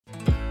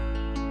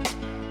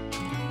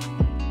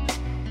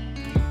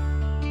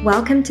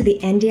Welcome to the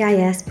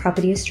NDIS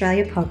Property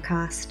Australia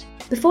podcast.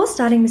 Before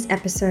starting this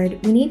episode,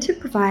 we need to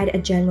provide a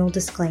general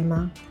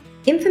disclaimer.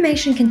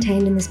 Information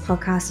contained in this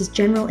podcast is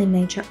general in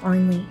nature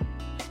only.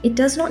 It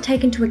does not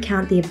take into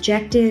account the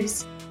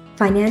objectives,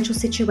 financial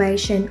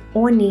situation,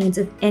 or needs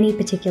of any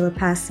particular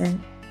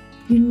person.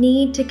 You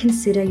need to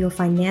consider your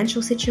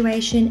financial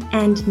situation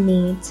and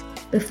needs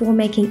before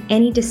making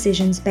any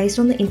decisions based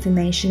on the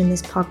information in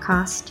this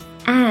podcast.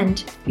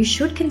 And you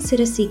should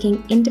consider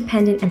seeking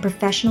independent and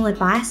professional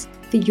advice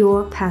for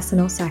your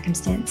personal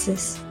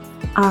circumstances.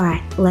 All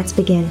right, let's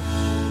begin.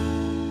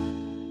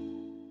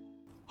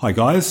 Hi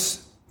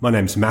guys, my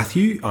name's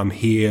Matthew. I'm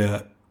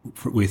here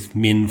with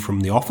Min from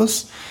the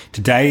office.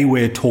 Today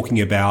we're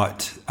talking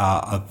about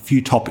a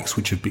few topics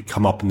which have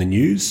come up in the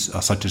news,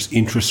 such as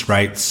interest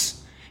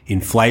rates,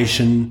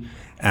 inflation,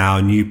 our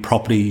new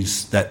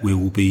properties that we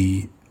will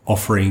be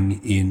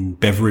offering in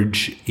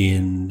Beveridge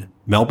in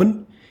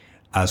Melbourne,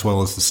 as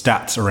well as the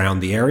stats around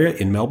the area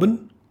in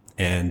Melbourne.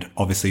 And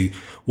obviously,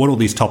 what all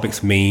these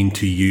topics mean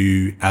to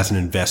you as an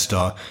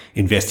investor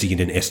investing in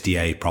an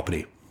SDA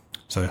property.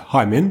 So,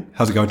 hi, Min.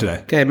 How's it going today?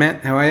 Okay,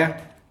 Matt. How are you?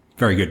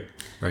 Very good.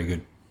 Very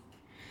good.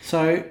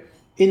 So,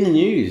 in the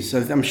news,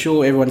 I'm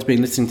sure everyone's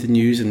been listening to the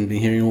news and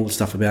been hearing all the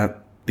stuff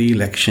about the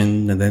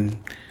election and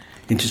then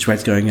interest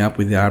rates going up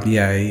with the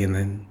RBA and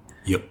then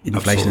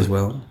inflation as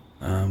well.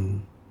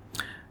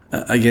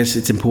 I guess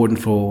it's important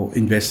for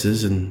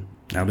investors and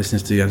our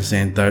listeners to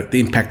understand the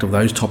impact of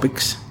those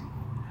topics.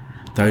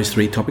 Those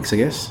three topics, I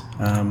guess,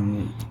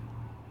 on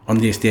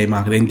the SDA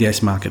market,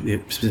 NDS market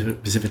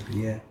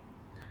specifically, yeah.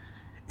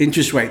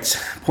 Interest rates,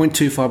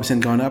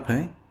 0.25% going up,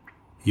 hey?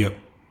 Yep.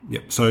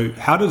 So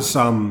how does,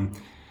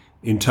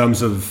 in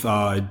terms of,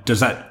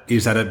 is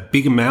that a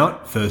big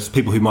amount for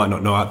people who might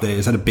not know out there?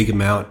 Is that a big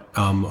amount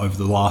over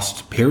the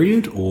last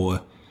period,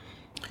 or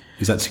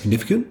is that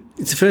significant?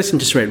 It's the first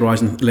interest rate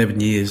rise in 11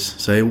 years.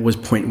 So it was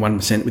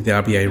 0.1% with the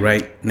RBA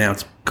rate. Now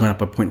it's gone up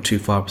by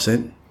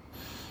 0.25%.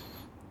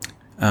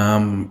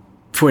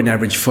 For an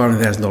average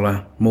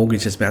 $500,000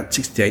 mortgage, that's about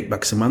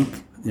 $68 a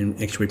month in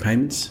extra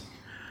repayments.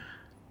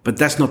 But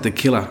that's not the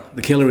killer.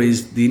 The killer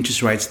is the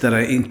interest rates that are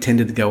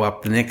intended to go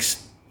up the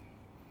next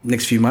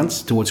few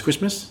months towards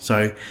Christmas.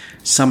 So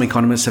some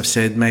economists have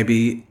said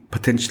maybe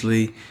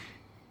potentially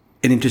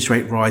an interest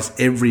rate rise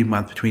every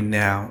month between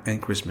now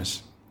and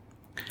Christmas.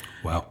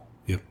 Wow.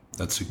 Yep.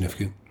 That's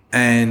significant.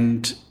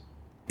 And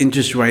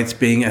interest rates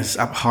being as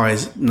up high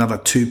as another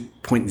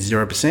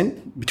 2.0%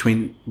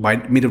 by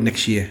mid of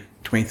next year,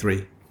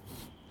 23.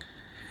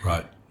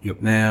 Right.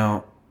 Yep.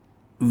 Now,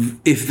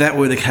 if that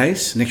were the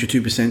case, an extra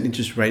 2%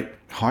 interest rate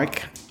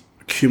hike,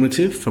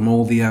 cumulative from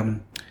all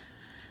the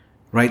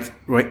rate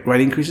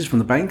increases from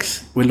the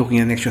banks, we're looking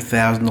at an extra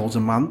 $1,000 a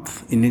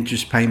month in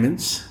interest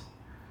payments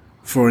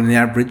for an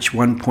average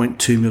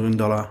 $1.2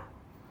 million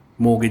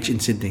mortgage in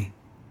Sydney.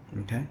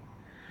 Okay.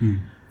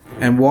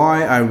 And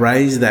why I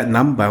raised that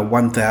number,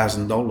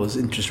 $1,000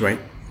 interest rate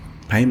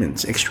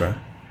payments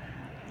extra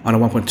on a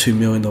 $1.2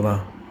 million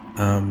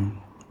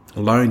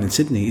loan in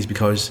Sydney, is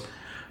because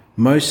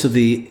most of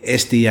the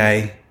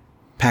SDA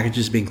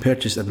packages being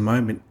purchased at the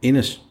moment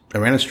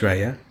around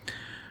Australia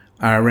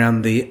are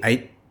around the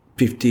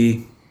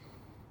 $850,000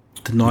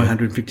 to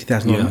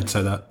 $950,000. Yeah, I'd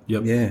say that.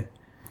 Yep. Yeah.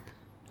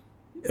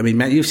 I mean,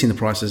 Matt, you've seen the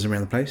prices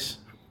around the place.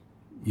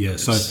 Yeah,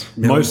 so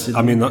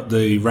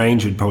the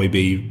range would probably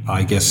be,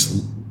 I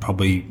guess,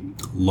 probably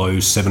low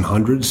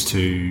 700s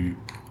to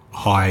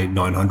high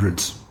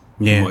 900s.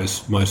 Yeah.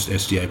 Most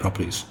SDA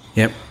properties.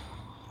 Yep.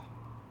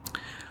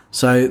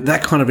 So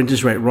that kind of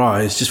interest rate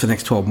rise just for the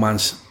next 12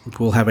 months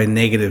will have a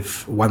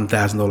negative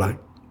 $1,000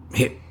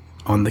 hit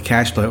on the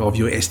cash flow of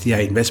your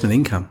SDA investment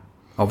income,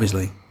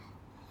 obviously,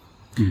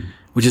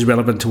 which is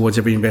relevant towards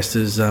every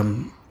investor's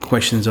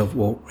questions of,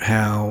 well,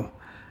 how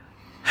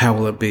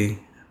will it be?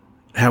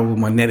 How will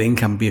my net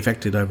income be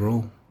affected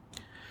overall?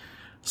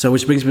 So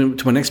which brings me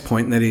to my next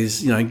point, and that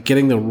is,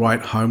 getting the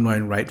right home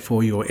loan rate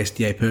for your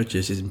SDA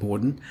purchase is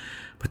important,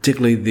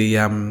 particularly the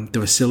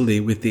facility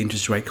with the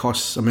interest rate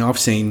costs. I mean, I've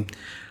seen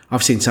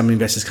some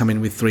investors come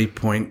in with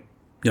 2.9s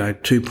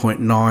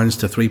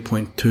to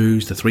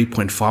 3.2s to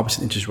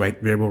 3.5% interest rate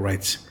variable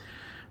rates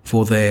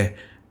for their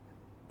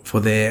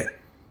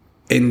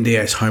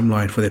NDS home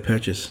loan for their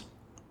purchase,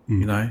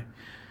 and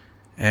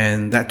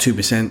that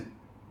 2%.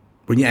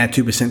 When you add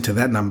 2% to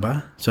that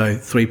number, so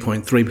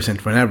 3.3%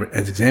 for an average,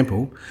 as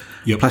example,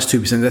 plus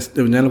 2%,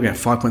 we're now looking at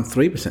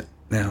 5.3%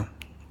 now.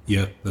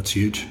 Yeah, that's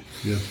huge.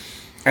 Yeah,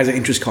 as an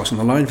interest cost on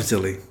the loan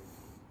facility.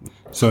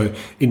 So,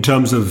 in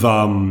terms of,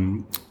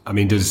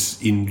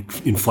 does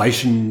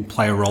inflation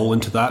play a role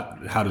into that?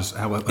 How does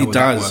that work?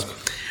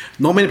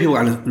 Not many people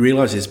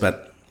realise this,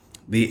 but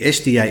the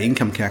SDA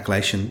income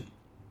calculation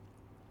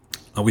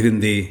within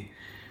the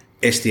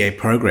SDA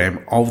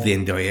program of the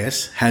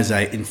NDIS has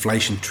a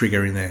inflation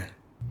trigger in there.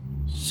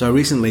 So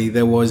recently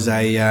there was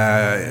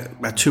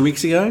about 2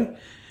 weeks ago,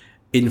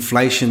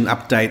 inflation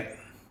update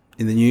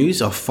in the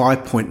news of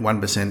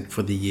 5.1%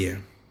 for the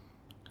year.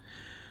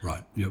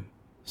 Right. Yep.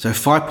 So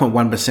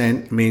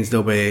 5.1% means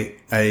there'll be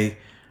a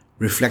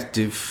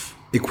reflective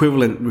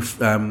equivalent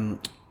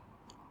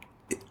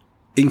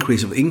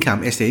increase of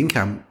income, SDA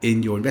income,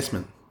 in your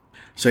investment.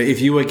 So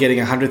if you were getting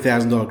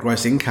 $100,000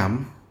 gross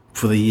income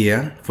for the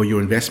year for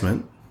your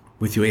investment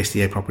with your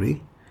SDA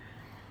property,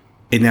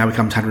 it now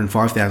becomes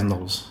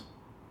 $105,000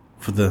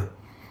 for the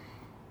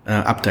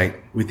update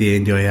with the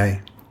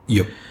NDIA.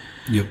 Yep.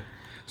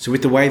 So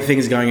with the way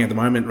things are going at the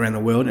moment around the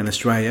world and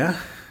Australia,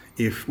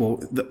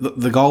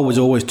 the goal was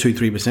always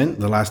 2-3%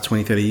 the last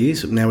 20, 30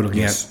 years. Now we're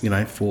looking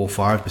at 4 or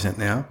 5%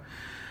 now.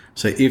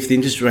 So if the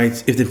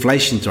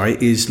inflation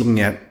is looking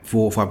at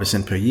 4 or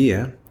 5% per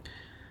year,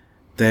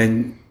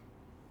 then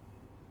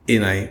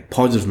in a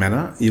positive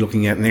manner, you're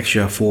looking at an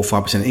extra 4 or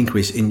 5%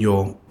 increase in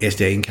your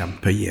SDA income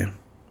per year.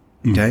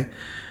 Okay,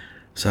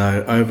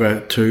 so over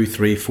a 2,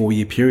 3, 4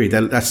 year period,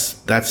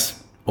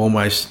 that's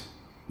almost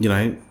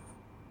 20%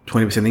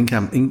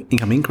 income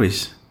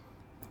increase.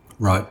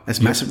 Right,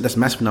 that's massive. That's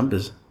massive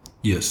numbers.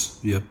 Yes,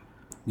 yep.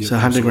 So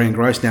 100 grand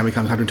gross now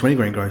becomes 120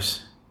 grand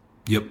gross.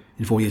 Yep.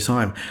 In 4 years'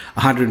 time,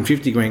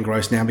 150 grand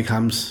gross now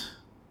becomes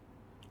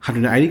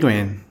 180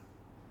 grand.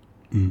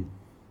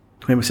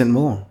 20%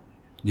 more.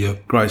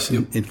 Yep. Gross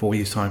in 4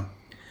 years' time.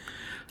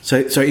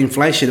 So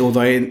inflation,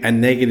 although a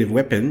negative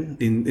weapon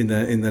in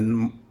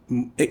the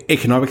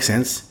economic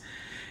sense,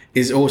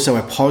 is also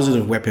a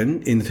positive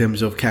weapon in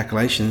terms of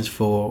calculations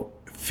for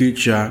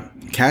future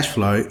cash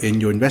flow in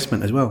your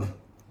investment as well.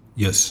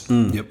 Yes.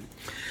 Yep.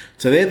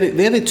 So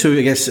they're the two,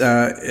 I guess,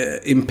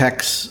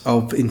 impacts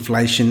of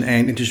inflation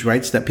and interest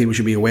rates that people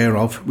should be aware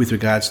of with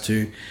regards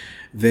to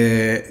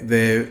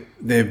their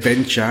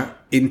venture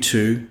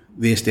into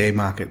the SDA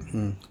market.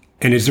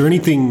 And is there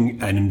anything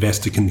an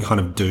investor can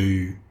kind of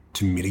do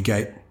to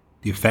mitigate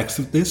the effects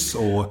of this,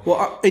 or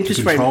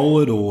interest to control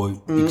it, or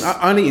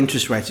only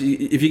interest rates?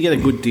 If you get a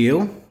good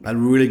deal, a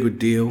really good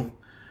deal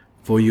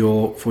for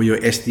your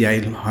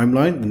SDA home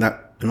loan,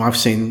 and I've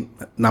seen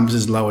numbers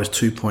as low as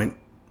 2.8,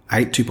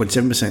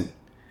 2.7%,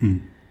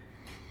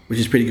 which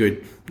is pretty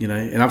good,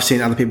 And I've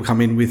seen other people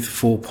come in with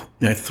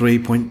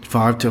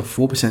 3.5 to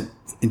 4%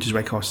 interest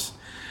rate costs.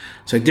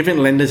 So different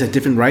lenders at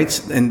different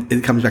rates, and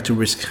it comes back to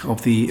risk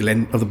of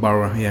the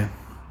borrower. Yeah.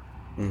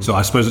 So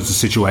I suppose it's a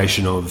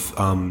situation of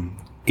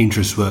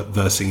interest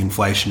versus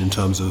inflation in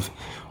terms of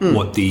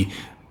what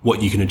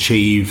you can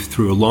achieve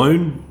through a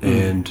loan,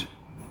 and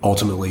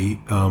ultimately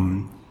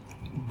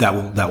that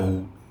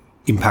will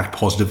impact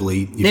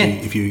positively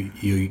if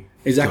you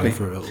exactly go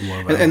for a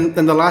lot of and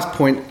the last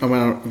point I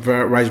want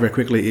to raise very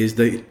quickly is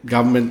the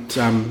government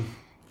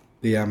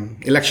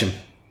election.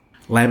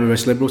 Labor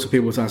versus Liberal. So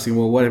people are asking,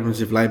 well, what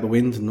happens if Labor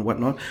wins and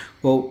whatnot?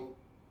 Well,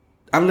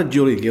 under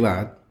Julia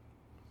Gillard,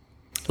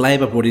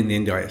 Labor brought in the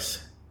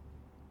NDIS.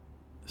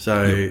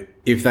 So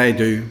if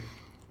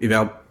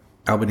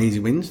Albanese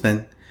wins,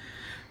 then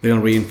they're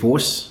going to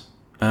reinforce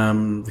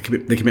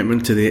the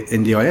commitment to the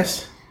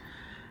NDIS,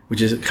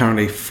 which is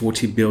currently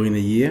 $40 billion a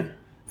year.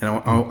 And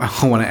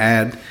I want to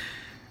add,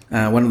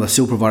 one of the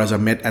SIL providers I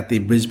met at the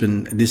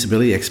Brisbane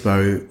Disability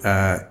Expo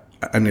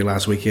only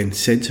last weekend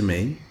said to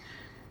me,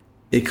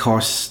 it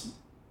costs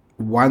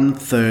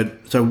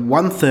 1/3. So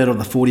 1/3 of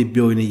the $40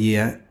 billion a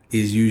year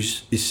is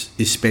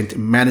spent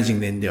managing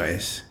the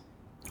NDIS.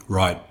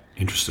 Right.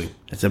 Interesting.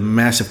 It's a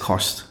massive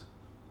cost,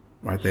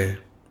 right there.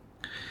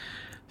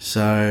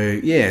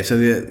 So so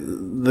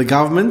the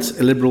government,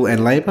 Liberal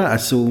and Labor, are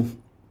still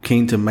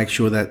keen to make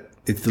sure that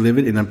it's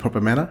delivered in a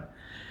proper manner,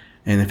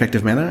 an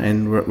effective manner,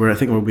 and I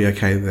think we'll be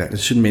okay with that. There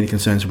shouldn't be any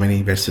concerns from any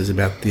investors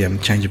about the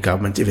change of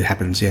government if it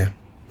happens. Yeah.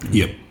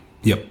 Yep.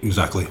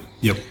 Exactly.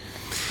 Yep.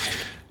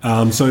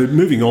 So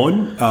moving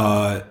on,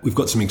 we've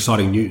got some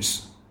exciting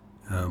news.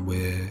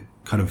 We're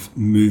kind of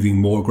moving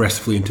more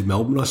aggressively into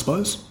Melbourne, I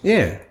suppose.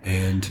 Yeah.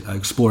 And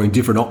exploring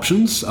different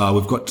options.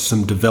 We've got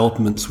some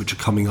developments which are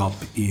coming up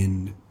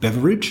in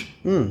Beveridge.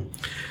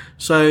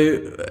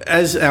 So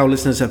as our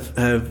listeners have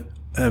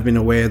been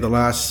aware, the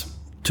last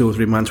 2 or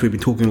 3 months we've been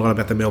talking a lot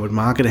about the Melbourne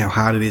market, how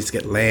hard it is to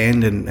get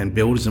land and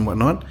builders and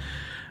whatnot.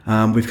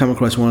 We've come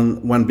across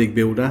one good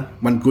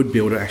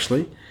builder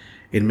actually,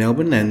 in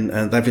Melbourne,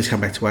 and they've just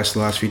come back to us the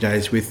last few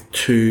days with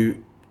 2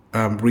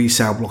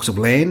 resale blocks of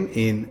land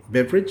in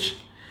Beveridge.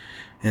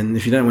 And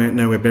if you don't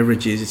know where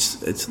Beveridge is,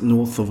 it's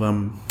north of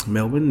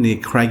Melbourne, near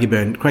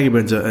Craigieburn.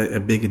 Craigierburn's a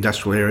big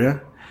industrial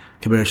area,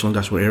 commercial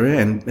industrial area,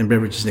 and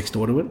Beveridge is next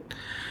door to it.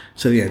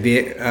 So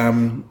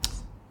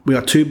we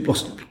got two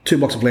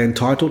blocks of land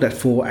titled at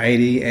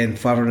 480 and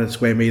 500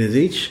 square meters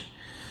each.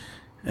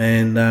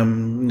 And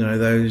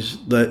these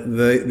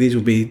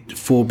will be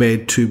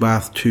 4-bed,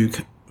 2-bath,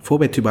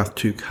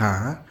 2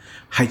 car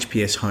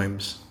HPS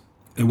homes.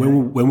 And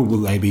when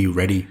will they be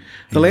ready?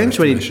 The land's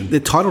ready. They're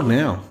titled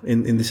now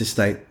in this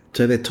estate.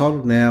 So they're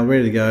titled now,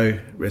 ready to go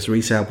as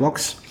resale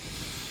blocks.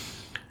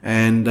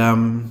 And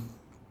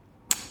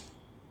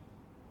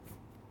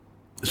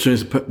as soon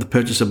as the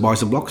purchaser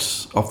buys the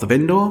blocks off the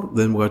vendor,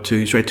 then we'll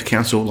go straight to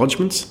council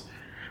lodgements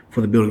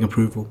for the building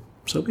approval.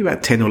 So it'll be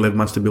about 10 or 11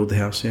 months to build the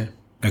house, yeah.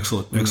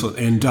 Excellent.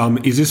 And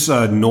is this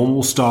a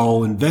normal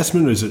style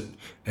investment, or is it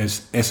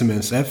as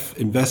SMSF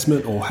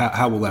investment, or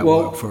how will that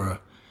work for a...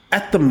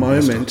 At the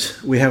moment,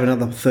 we have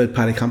another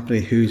third-party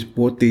company who's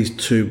bought these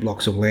 2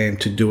 blocks of land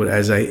to do it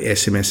as a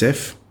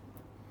SMSF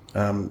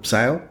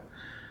sale.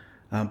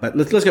 But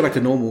let's go back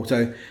to normal.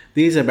 So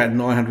these are about a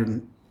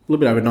little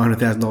bit over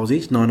 $900,000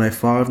 each,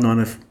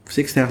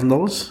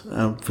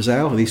 $906,000 for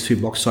sale for these 2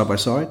 blocks side by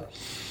side.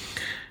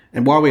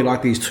 And why we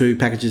like these 2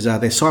 packages are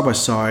they're side by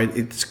side.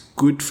 It's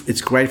good. It's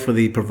great for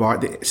the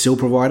SIL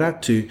provider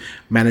to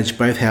manage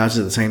both houses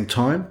at the same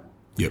time.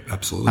 Yep,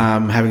 absolutely.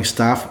 Having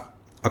staff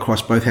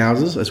across both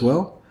houses as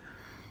well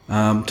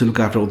to look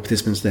after all the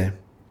participants there.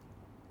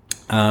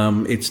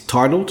 It's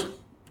titled,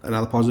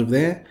 another positive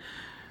there,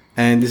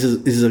 and this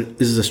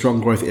is a strong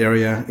growth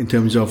area in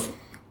terms of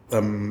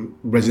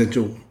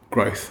residential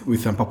growth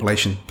with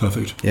population.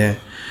 Perfect. Yeah.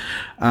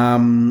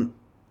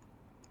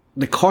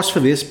 The cost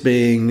for this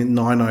being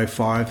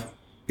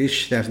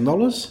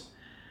 $905,000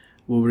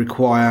 will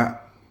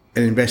require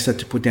an investor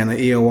to put down an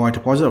EOI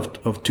deposit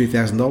of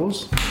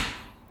 $2,000.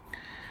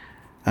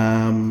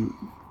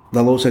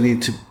 They'll also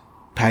need to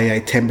pay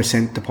a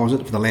 10%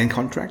 deposit for the land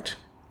contract.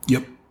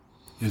 Yep.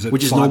 Is it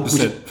which is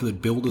 5% for the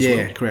build as well?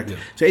 Yeah, correct. Yeah.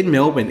 So in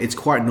Melbourne, it's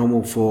quite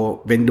normal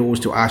for vendors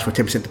to ask for a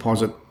 10%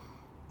 deposit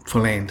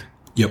for land.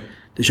 Yep.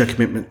 To show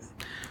commitment.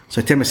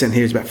 So 10%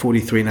 here is about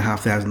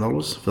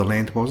 $43,500 for the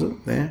land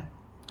deposit there.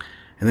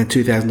 And then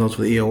 $2,000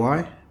 for the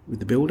EOI with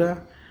the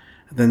builder.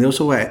 And then there's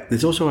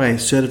also a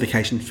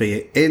certification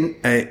fee,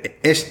 a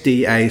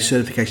SDA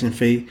certification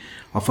fee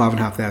of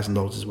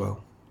 $5,500 as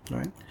well.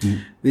 Right.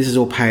 Mm. This is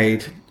all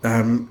paid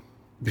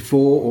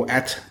before or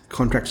at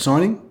contract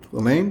signing for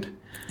the land.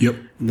 Yep.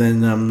 And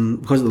then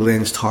because the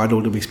land's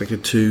titled, it'll be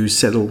expected to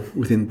settle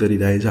within 30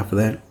 days after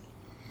that.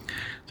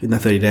 So in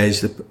that 30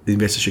 days, the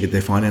investor should get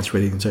their finance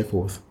ready and so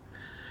forth.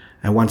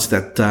 And once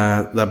that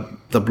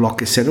the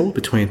block is settled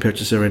between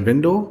purchaser and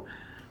vendor,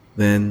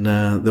 then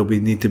there'll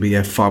need to be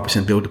a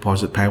 5% build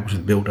deposit payable to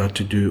the builder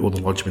to do all the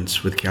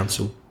lodgements with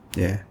council.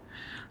 Yeah.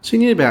 So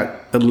you need about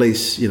at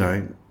least,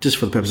 just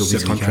for the purpose of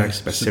these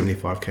contracts, about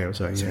 75K or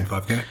so. Yeah.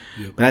 75K.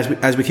 Yep.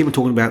 But as we keep on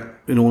talking about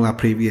in all our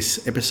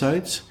previous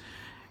episodes,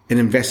 an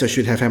investor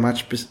should have how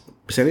much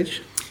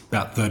percentage?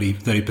 About 30%,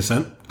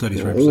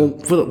 33%. Or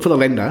for the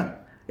lender,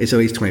 it's at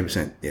least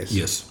 20%. Yes.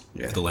 Yes.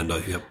 Yeah. For the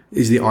lender, yep.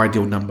 Is the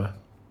ideal number.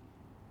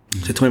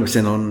 Mm-hmm. So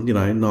 20% on,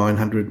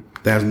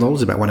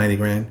 $900,000, about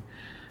 $180,000.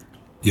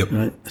 Yep.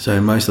 Right.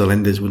 So most of the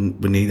lenders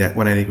would need that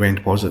 $180,000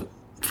 deposit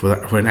for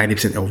an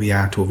 80%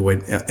 LVR to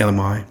avoid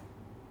LMI.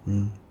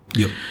 Mm.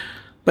 Yep.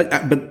 But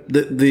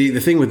the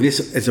thing with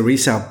this as a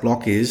resale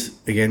block is,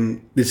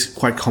 again, this is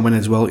quite common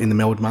as well in the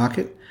Melbourne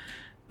market.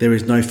 There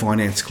is no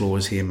finance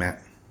clause here,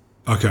 Matt.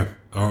 Okay.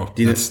 Oh,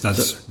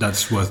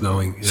 that's worth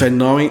knowing.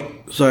 Yeah.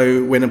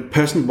 So when a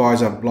person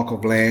buys a block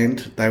of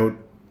land, they would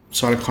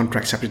sign a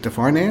contract subject to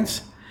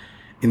finance.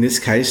 In this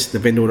case, the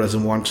vendor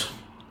doesn't want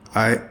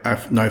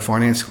a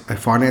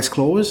finance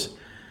clause,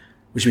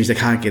 which means they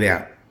can't get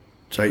out.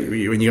 So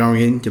when you're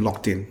going in, you're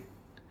locked in.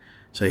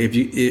 So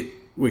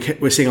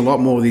we're seeing a lot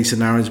more of these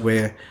scenarios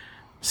where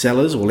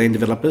sellers or land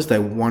developers, they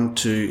want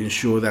to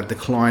ensure that the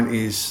client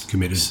is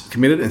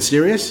committed and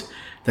serious.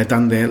 They've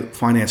done their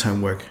finance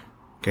homework.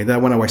 Okay, they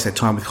don't want to waste their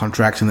time with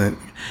contracts and then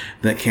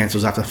it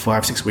cancels after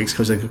 5-6 weeks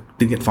because they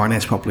didn't get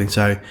financed properly.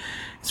 So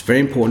it's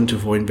very important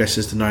for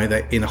investors to know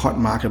that in a hot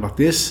market like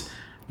this,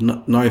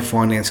 no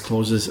finance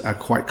clauses are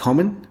quite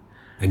common.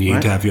 And you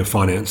need to have your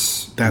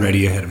finance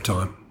ready ahead of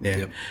time. Yeah.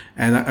 Yep.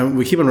 And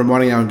we keep on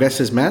reminding our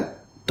investors, Matt,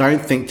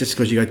 don't think just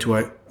because you go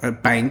to a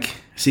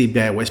bank,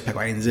 CBA, Westpac, or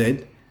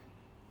ANZ,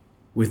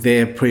 with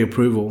their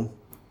pre-approval,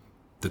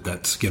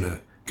 that's going to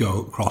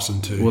go across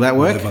into... Will that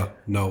work? Whatever.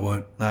 No, it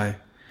won't. No.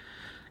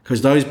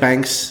 Because those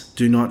banks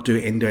do not do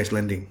NDIS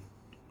lending.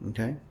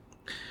 Okay?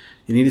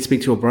 You need to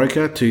speak to a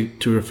broker to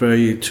refer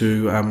you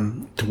to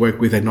work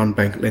with a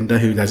non-bank lender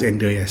who does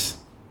NDIS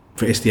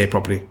for SDA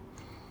property.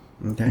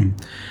 Okay? Mm.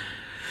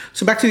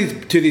 So back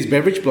to these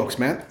Beveridge blocks,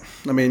 Matt.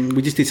 I mean,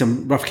 we just did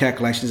some rough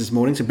calculations this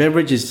morning. So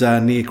Beveridge is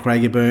near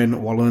Craigieburn,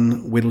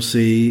 Wallen,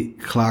 Whittlesea,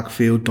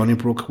 Clarkfield,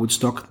 Donnybrook,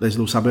 Woodstock, those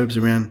little suburbs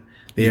around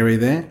the area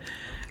there.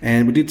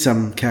 And we did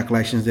some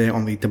calculations there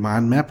on the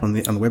demand map on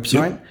the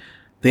website. Yep.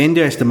 The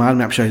NDIS demand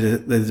map shows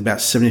that there's about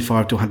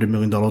 $75 to $100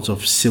 million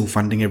of SIL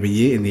funding every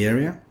year in the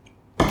area.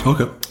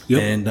 Okay.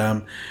 Yep.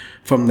 And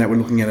from that, we're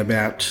looking at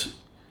about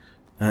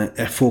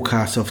a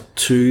forecast of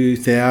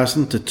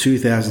 2,000 to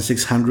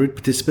 2,600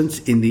 participants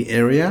in the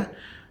area,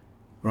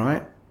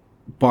 right,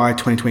 by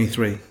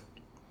 2023.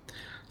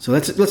 So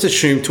let's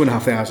assume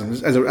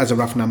 2,500 as a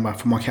rough number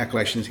for my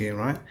calculations here,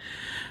 right?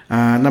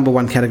 Number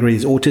one category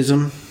is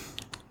autism,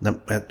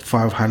 at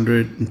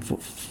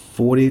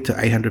 540 to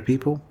 800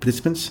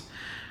 participants.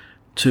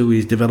 Two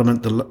is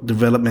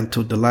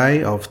developmental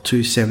delay of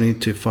 270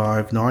 to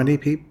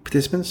 590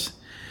 participants.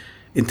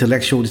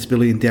 Intellectual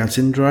disability and Down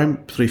syndrome,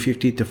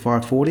 350 to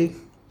 540.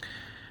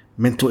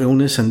 Mental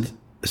illness and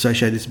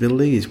associated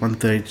disability is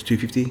 130 to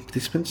 250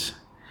 participants.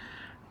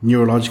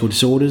 Neurological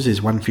disorders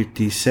is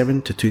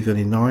 157 to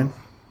 239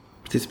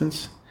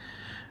 participants.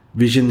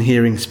 Vision,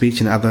 hearing, speech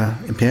and other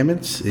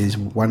impairments is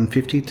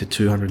 150 to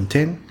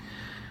 210.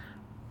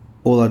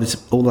 all our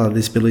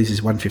disabilities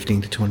is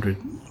 115 to 200.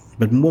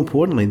 But more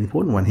importantly, the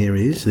important one here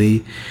is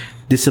the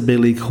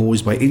disability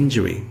caused by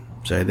injury.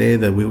 So they're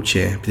the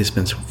wheelchair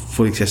participants,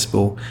 fully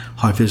accessible,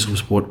 high physical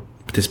support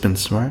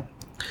participants, right?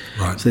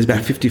 Right. So there's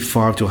about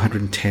 55 to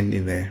 110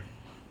 in there.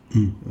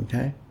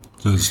 Okay.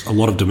 So there's a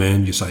lot of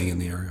demand, you're saying, in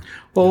the area.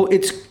 Well,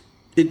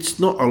 it's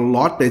not a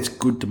lot, but it's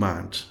good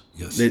demand.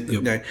 Yes.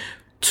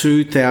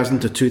 2,000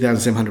 to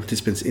 2,700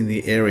 participants in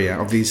the area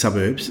of these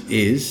suburbs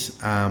is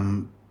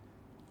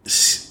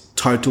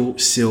total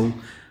SIL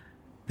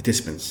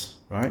participants,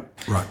 right?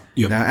 Right.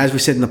 Yep. Now, as we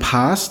said in the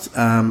past,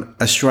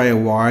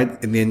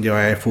 Australia-wide in the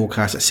NDIA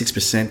forecast at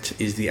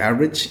 6% is the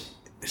average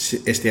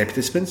SDA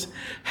participants.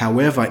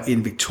 However,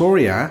 in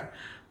Victoria,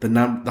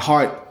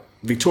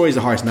 Victoria is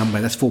the highest number,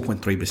 and that's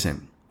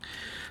 4.3%.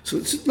 So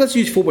let's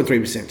use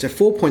 4.3%. So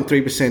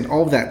 4.3%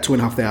 of that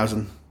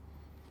 2,500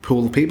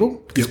 pool of people,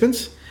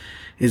 participants,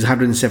 is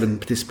 107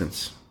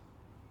 participants.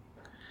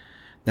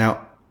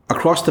 Now,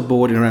 across the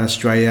board and around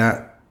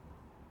Australia,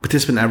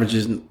 participant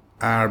averages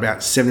are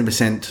about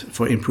 70%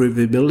 for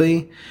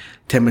improvability,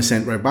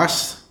 10%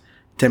 robust,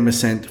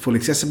 10% fully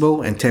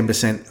accessible, and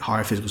 10%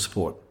 higher physical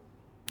support.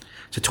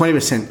 So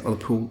 20% of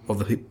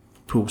the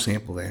pool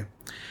sample there.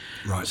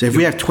 Right. So if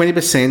we have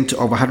 20%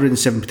 of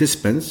 107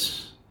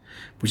 participants,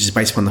 which is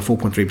based on the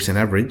 4.3%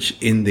 average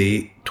in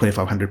the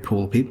 2,500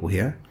 pool of people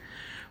here,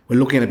 we're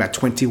looking at about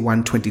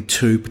 21,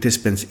 22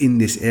 participants in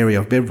this area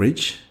of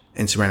Beveridge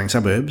and surrounding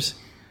suburbs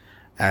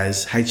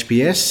as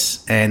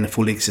HPS and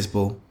fully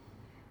accessible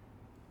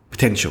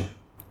potential.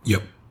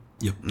 Yep.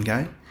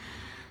 Okay.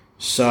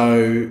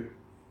 So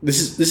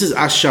this is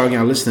us showing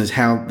our listeners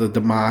how the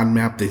demand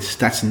map, the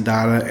stats and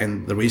data,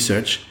 and the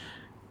research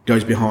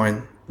goes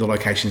behind the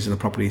locations in the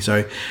property.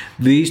 So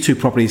these two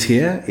properties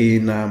here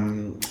in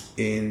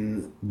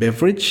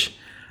Beveridge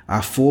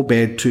are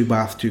 4-bed,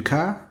 2-bath,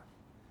 2-car,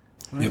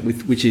 right?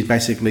 Which is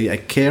basically a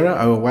carer,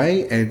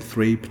 OOA, and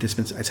 3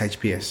 participants as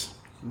HPS.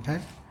 Okay.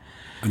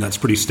 And that's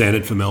pretty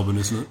standard for Melbourne,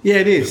 isn't it? Yeah,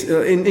 it is.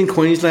 In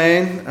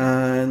Queensland,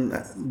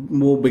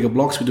 more bigger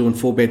blocks, we're doing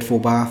 4-bed,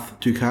 4-bath,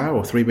 2-car,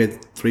 or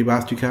 3-bed,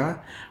 3-bath,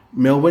 2-car.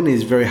 Melbourne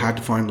is very hard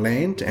to find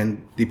land,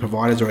 and the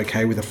providers are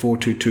okay with a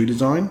 422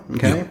 design.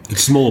 Okay, yeah.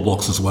 It's smaller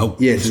blocks as well.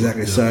 Yes,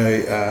 exactly. Yeah.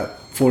 So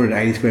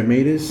 480 square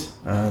meters,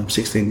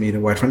 16 meter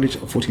wide frontage,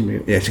 or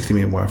 16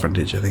 meter wide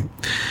frontage, I think.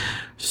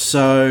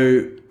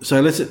 So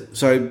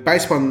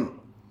based on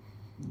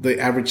the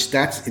average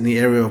stats in the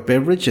area of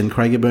Beveridge and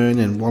Craigieburn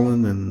and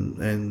Wallen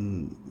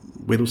and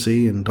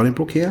Whittlesea and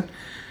Donnybrook here,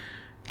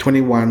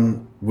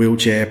 21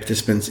 wheelchair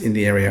participants in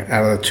the area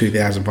out of the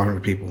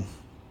 2,500 people.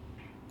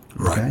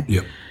 Right. Okay?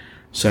 Yep.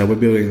 So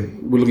we're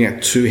looking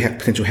at 2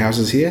 potential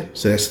houses here.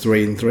 So that's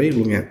 3 and 3. We're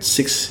looking at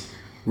 6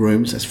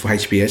 rooms. That's for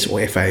HBS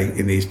or FA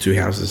in these 2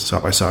 houses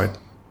side by side.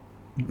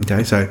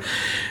 Okay. So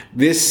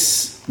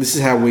this is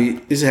how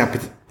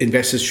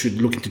investors should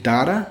look into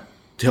data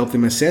to help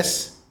them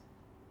assess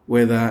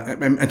whether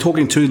and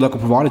talking to local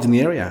providers in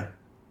the area.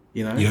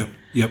 You know. Yep.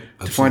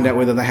 Absolutely. To find out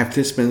whether they have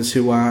participants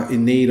who are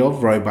in need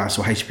of robust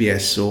or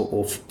HBS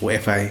or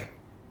FA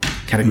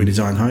category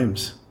design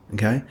homes.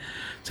 Okay.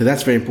 So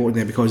that's very important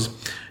there because,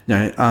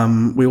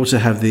 we also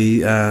have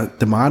the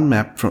demand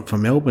map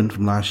from Melbourne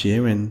from last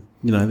year, and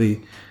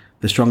the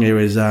strong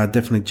areas are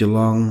definitely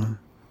Geelong,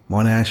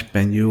 Monash,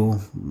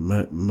 Banyule,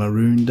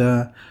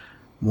 Maroondah,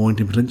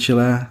 Mornington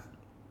Peninsula,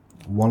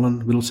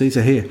 Wallen, Whittlesea.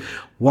 So here,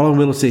 Wallen,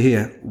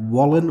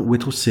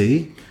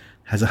 Whittlesea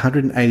has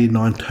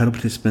 189 total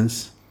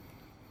participants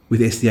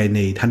with SDA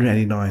need,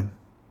 189,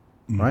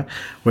 right?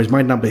 Whereas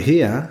my number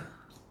here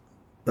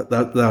that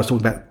I was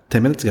talking about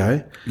 10 minutes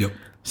ago,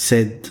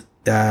 said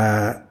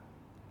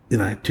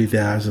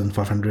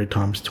 2,500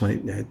 times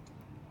 20.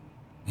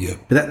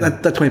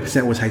 But that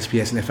 20% was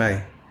HPS and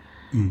FA.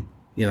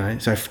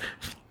 So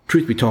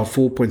truth be told,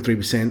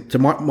 4.3%. So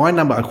my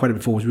number I quoted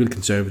before was really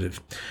conservative.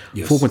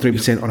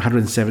 4.3% on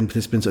 107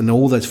 participants in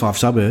all those 5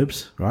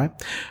 suburbs, right?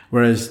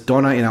 Whereas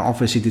Donna in our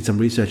office, she did some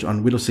research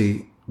on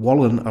Whittlesea,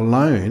 Wallen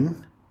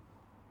alone,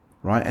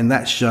 right? And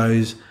that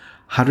shows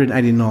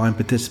 189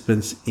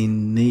 participants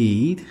in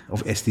need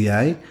of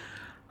SDA.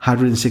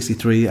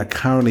 163 are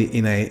currently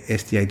in a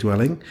SDA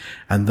dwelling,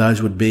 and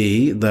those would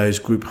be those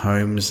group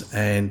homes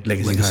and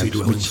legacy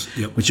homes,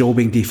 which are all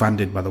being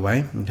defunded, by the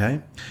way.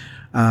 Okay,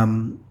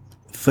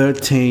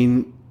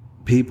 13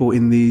 people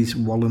in these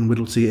Wallen,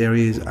 Whittlesea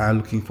areas are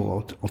looking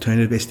for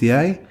alternative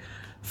SDA.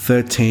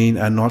 13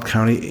 are not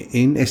currently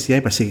in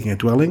SDA but seeking a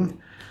dwelling,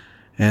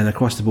 and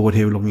across the board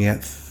here we're looking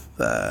at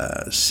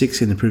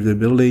 6 in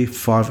improvability,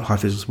 5 high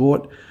physical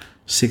support,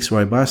 6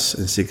 robust,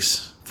 and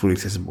 6 fully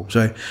accessible.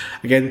 So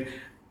again,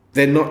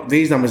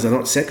 these numbers are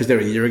not set because they're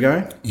a year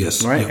ago.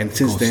 Yes. Right. And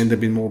since then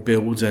there've been more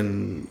builds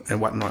and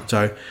whatnot.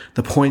 So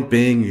the point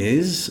being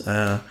is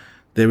there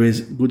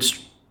is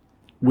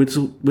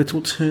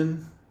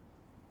Whittlesea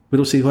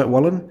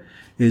Wallen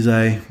is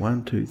a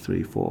 1, 2,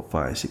 3, 4,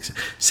 5, 6,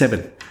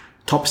 7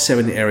 top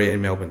 7 area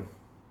in Melbourne.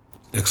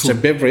 Excellent.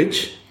 So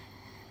Beveridge,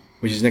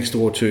 which is next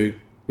door to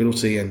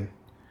Whittlesea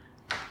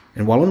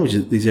and Wallen, which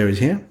is these areas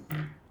here.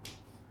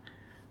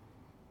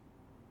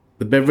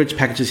 the Beveridge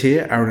packages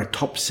here are in a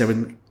top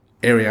 7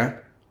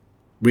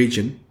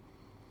 region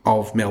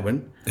of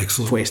Melbourne.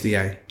 Excellent. For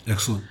SDA.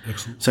 Excellent.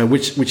 So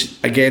which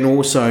again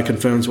also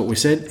confirms what we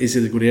said. Is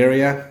it a good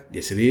area?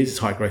 Yes, it is. It's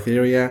a high growth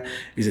area.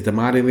 Is it a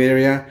demanding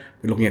area?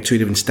 We're looking at 2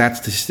 different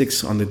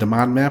statistics on the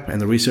demand map and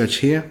the research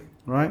here,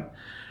 right?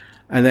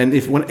 And then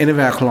if any of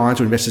our clients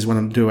or investors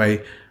want to do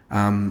a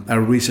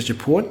research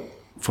report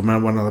from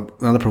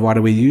another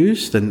provider we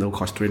use, then it'll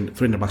cost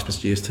 $300 plus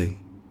GST.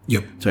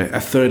 Yep. So a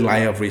third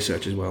layer of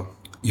research as well.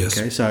 Yes.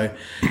 Okay. So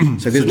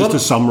there's just to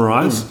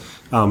summarise,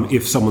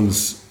 if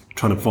someone's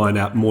trying to find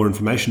out more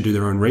information, do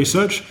their own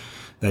research,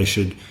 they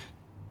should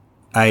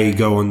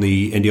go on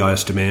the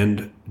NDIS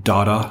demand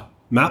data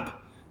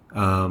map.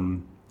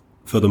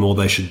 Furthermore,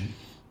 they should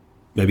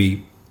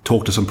maybe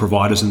talk to some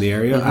providers in the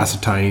area,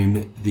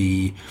 ascertain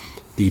the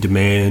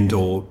demand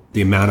or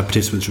the amount of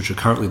participants which are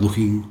currently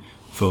looking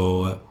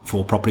for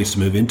properties to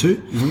move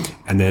into.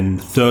 And then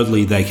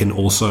thirdly, they can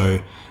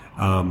also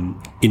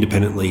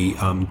independently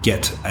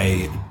get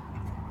a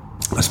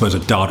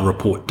data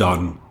report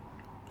done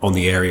on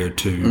the area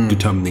to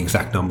determine the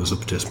exact numbers of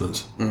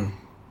participants.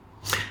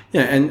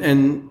 Yeah,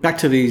 and back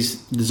to this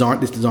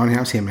design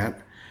house here, Matt.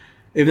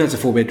 Even though it's a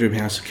 4-bedroom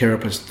house, Kera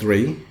plus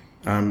 3,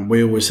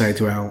 we always say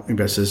to our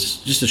investors,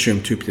 just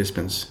assume 2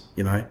 participants,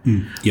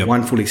 Yep.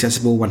 1 fully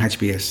accessible, 1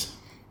 HBS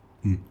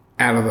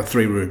out of the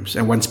 3 rooms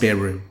and 1 spare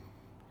room.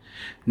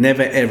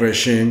 Never ever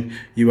assume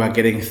you are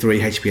getting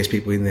 3 HPS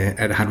people in there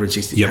at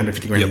 160,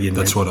 150 grand a year.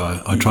 That's what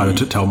I try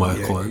to tell my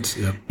clients.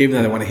 Yep. Even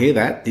though they want to hear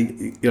that,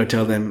 you got to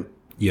tell them,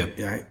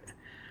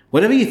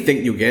 whatever you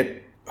think you'll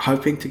get,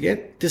 hoping to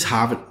get, just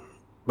halve it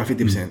by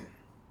 50%.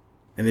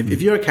 And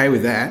if you're okay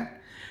with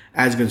that,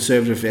 as a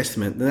conservative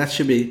estimate, then that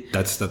should be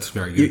that's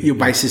very good. Your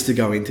basis to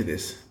go into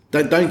this.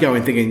 Don't go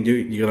in thinking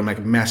you're going to make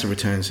massive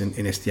returns in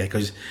SDA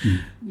because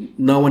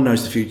no one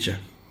knows the future.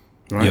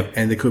 Right. Yep.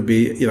 And there could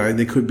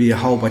be a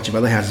whole bunch of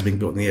other houses being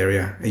built in the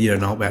area and you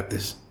don't know about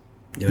this.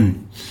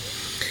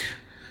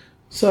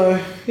 So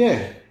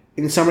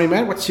in summary,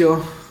 Matt, what's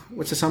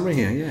the summary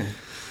here? Yeah.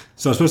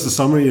 So I suppose the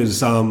summary is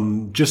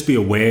just be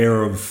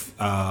aware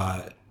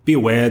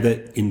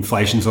that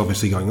inflation's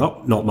obviously going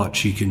up. Not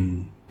much you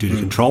can do to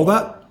control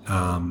that.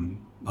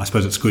 I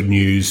suppose it's good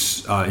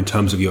news in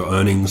terms of your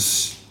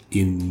earnings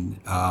in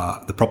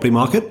the property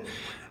market.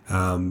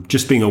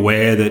 Just being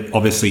aware that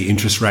obviously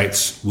interest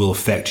rates will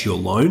affect your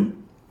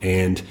loan,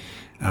 and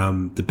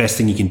the best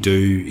thing you can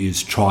do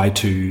is try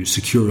to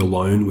secure a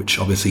loan which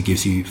obviously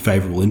gives you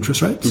favourable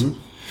interest rates.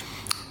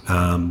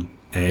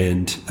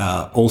 And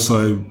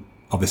also,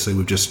 obviously,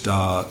 we've just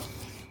kind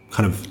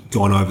of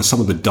gone over some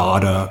of the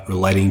data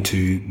relating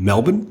to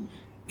Melbourne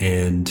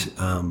and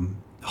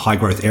high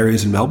growth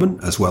areas in Melbourne,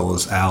 as well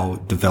as our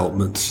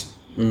developments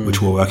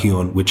which we're working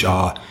on, which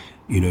are,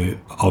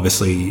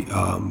 obviously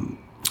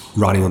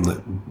riding on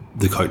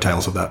the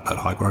coattails of that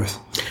high growth.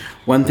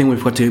 One thing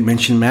we've got to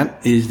mention,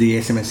 Matt, is the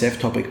SMSF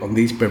topic on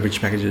these Beveridge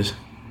packages.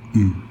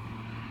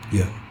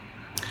 Yeah.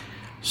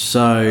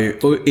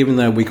 So even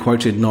though we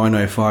quoted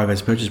 905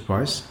 as purchase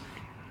price,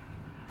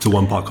 it's a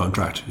 1-part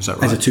contract, is that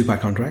right? As a 2-part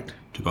contract.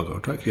 2-part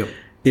contract, yep.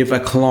 If a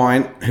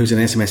client who's an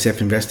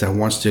SMSF investor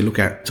wants to look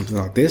at something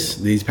like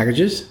these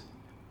packages,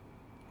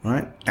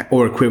 right,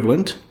 or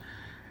equivalent,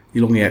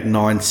 you're looking at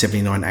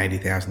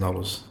 $979,000,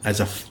 $80,000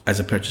 as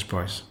a purchase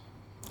price.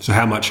 So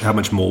how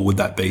much more would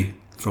that be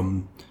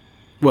from?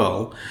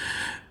 Well,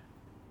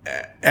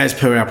 as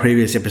per our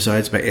previous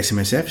episodes about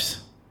SMSFs,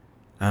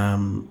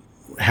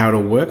 how it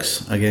all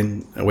works.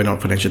 Again, we're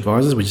not financial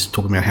advisors. We're just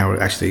talking about how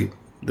it actually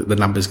the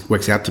numbers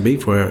works out to be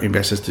for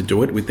investors to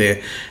do it with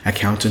their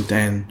accountant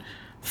and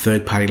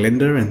third-party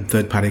lender and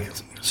third-party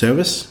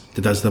service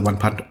that does the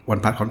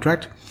one-part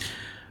contract.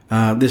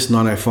 This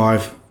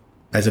 905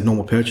 as a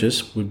normal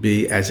purchase would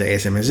be as a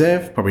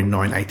SMSF, probably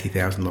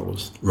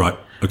 $980,000. Right.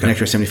 Okay. An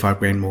extra 75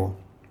 grand more.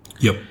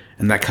 Yep.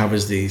 And that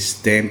covers the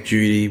stamp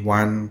duty,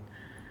 the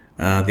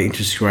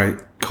interest rate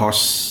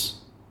costs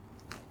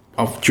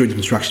during the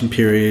construction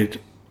period,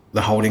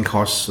 the holding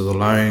costs of the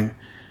loan,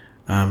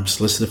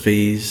 solicitor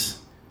fees,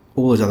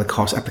 all those other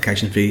costs,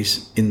 application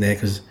fees in there.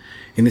 Because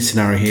in this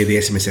scenario here, the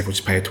SMSF would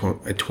just pay a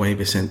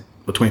 20%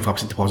 or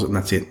 25% deposit, and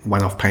that's it.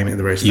 One-off payment at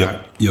the very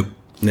start. Yep.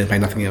 And then pay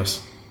nothing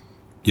else.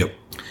 Yep.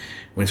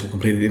 When it's all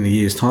completed in a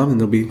year's time, then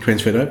they'll be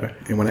transferred over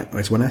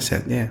as one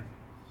asset. Yeah.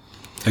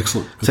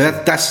 Excellent. So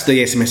that's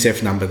the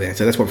SMSF number there.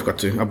 So that's what we've got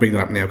to. I'll bring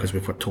that up now because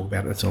we've got to talk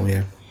about it. That's all.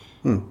 Yeah.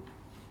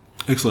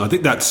 Excellent. I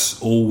think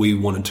that's all we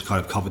wanted to kind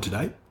of cover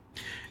today.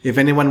 If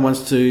anyone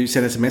wants to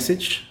send us a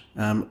message,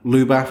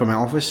 Luba from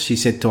our office, she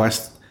said to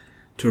us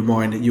to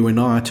remind you and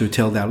I to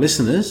tell our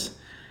listeners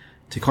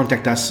to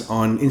contact us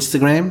on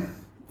Instagram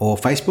or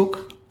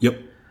Facebook. Yep.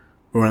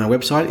 Or on our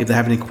website if they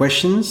have any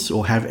questions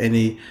or have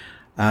any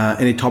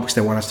topics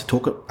they want us to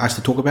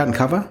talk about and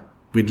cover.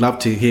 We'd love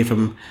to hear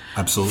from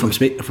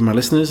our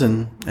listeners,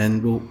 and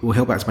we'll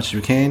help out as much as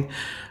we can.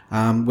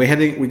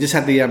 We just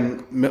had the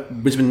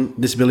Brisbane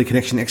Disability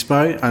Connection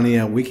Expo only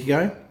a week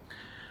ago.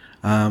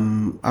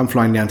 I'm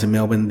flying down to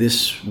Melbourne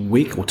this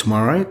week or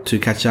tomorrow to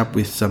catch up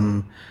with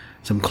some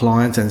some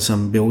clients and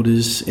some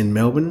builders in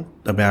Melbourne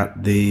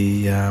about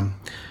the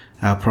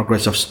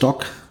progress of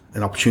stock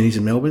and opportunities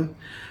in Melbourne.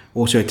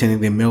 Also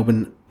attending the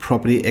Melbourne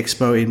Property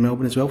Expo in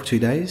Melbourne as well for 2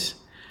 days.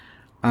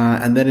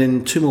 And then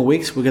in 2 more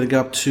weeks, we're going to go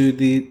up to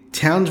the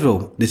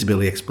Townsville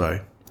Disability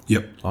Expo.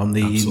 Yep. On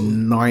the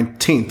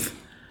 19th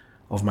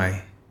of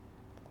May.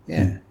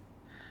 Yeah.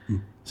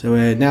 So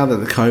now that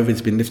the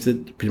COVID's been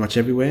lifted pretty much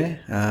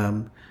everywhere,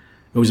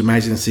 it was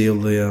amazing to see all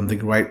the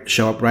great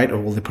show-up rate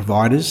of all the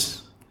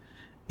providers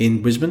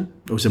in Brisbane.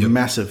 It was a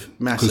massive...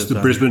 Because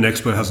the Brisbane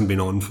Expo hasn't been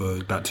on for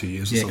about 2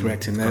 years or something. Yeah,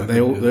 correct. And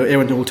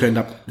everyone all turned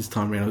up this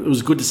time around. It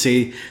was good to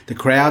see the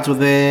crowds were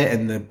there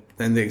and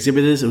the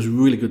exhibitors. It was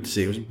really good to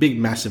see. It was big,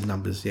 massive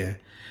numbers, yeah.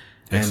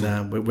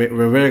 Excellent. And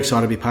we're very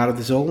excited to be part of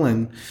this all,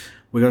 and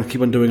we're going to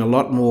keep on doing a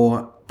lot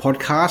more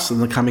podcasts in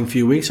the coming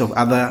few weeks of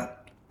other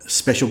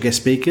special guest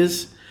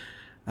speakers,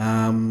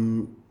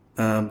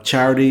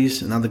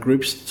 charities and other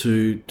groups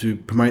to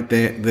promote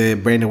their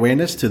brand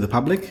awareness to the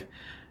public.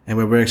 And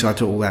we're very excited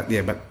to all that.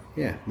 Yeah, but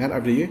yeah, Matt,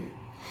 over to you.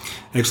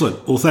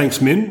 Excellent. Well, thanks,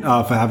 Min,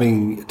 for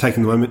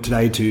taking the moment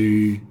today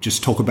to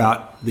just talk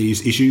about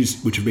these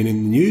issues which have been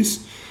in the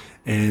news,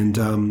 and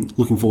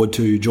looking forward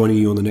to joining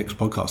you on the next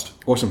podcast.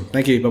 Awesome.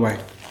 Thank you. Bye-bye.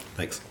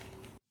 Thanks.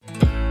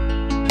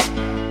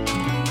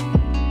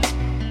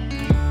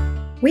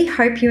 We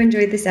hope you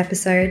enjoyed this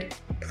episode.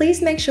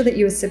 Please make sure that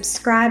you are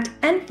subscribed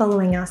and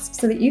following us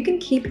so that you can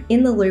keep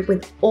in the loop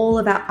with all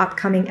of our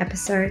upcoming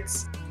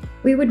episodes.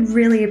 We would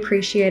really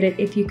appreciate it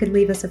if you could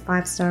leave us a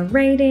 5-star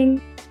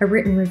rating, a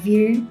written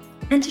review,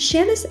 and to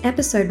share this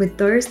episode with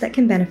those that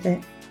can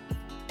benefit.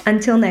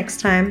 Until next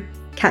time,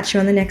 catch you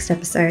on the next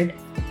episode.